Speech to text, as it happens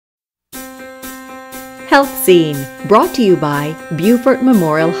Health Scene, brought to you by Beaufort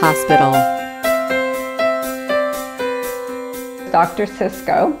Memorial Hospital. Dr.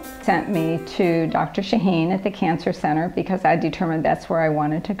 Cisco sent me to Dr. Shaheen at the Cancer Center because I determined that's where I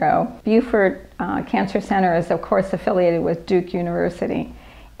wanted to go. Beaufort Cancer Center is, of course, affiliated with Duke University,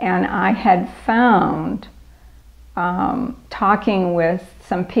 and I had found, talking with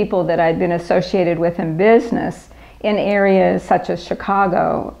some people that I'd been associated with in business in areas such as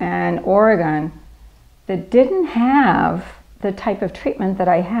Chicago and Oregon, that didn't have the type of treatment that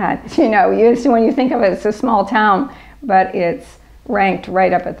I had. You know, when you think of it, it's a small town, but it's ranked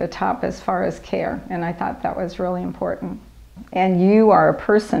right up at the top as far as care, and I thought that was really important. And you are a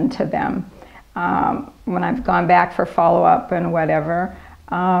person to them. When I've gone back for follow-up and whatever,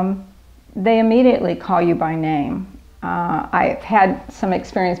 they immediately call you by name. I've had some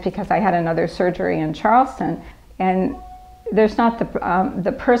experience because I had another surgery in Charleston, and there's not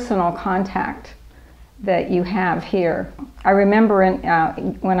the personal contact that you have here. I remember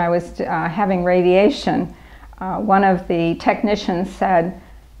when I was having radiation, one of the technicians said,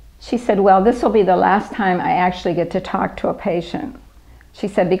 well, this will be the last time I actually get to talk to a patient. She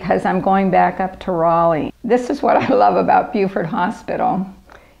said, because I'm going back up to Raleigh. This is what I love about Beaufort Hospital.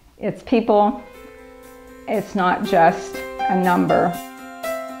 It's people, it's not just a number.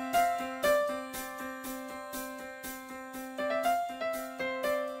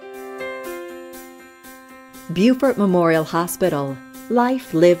 Beaufort Memorial Hospital.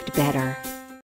 Life lived better.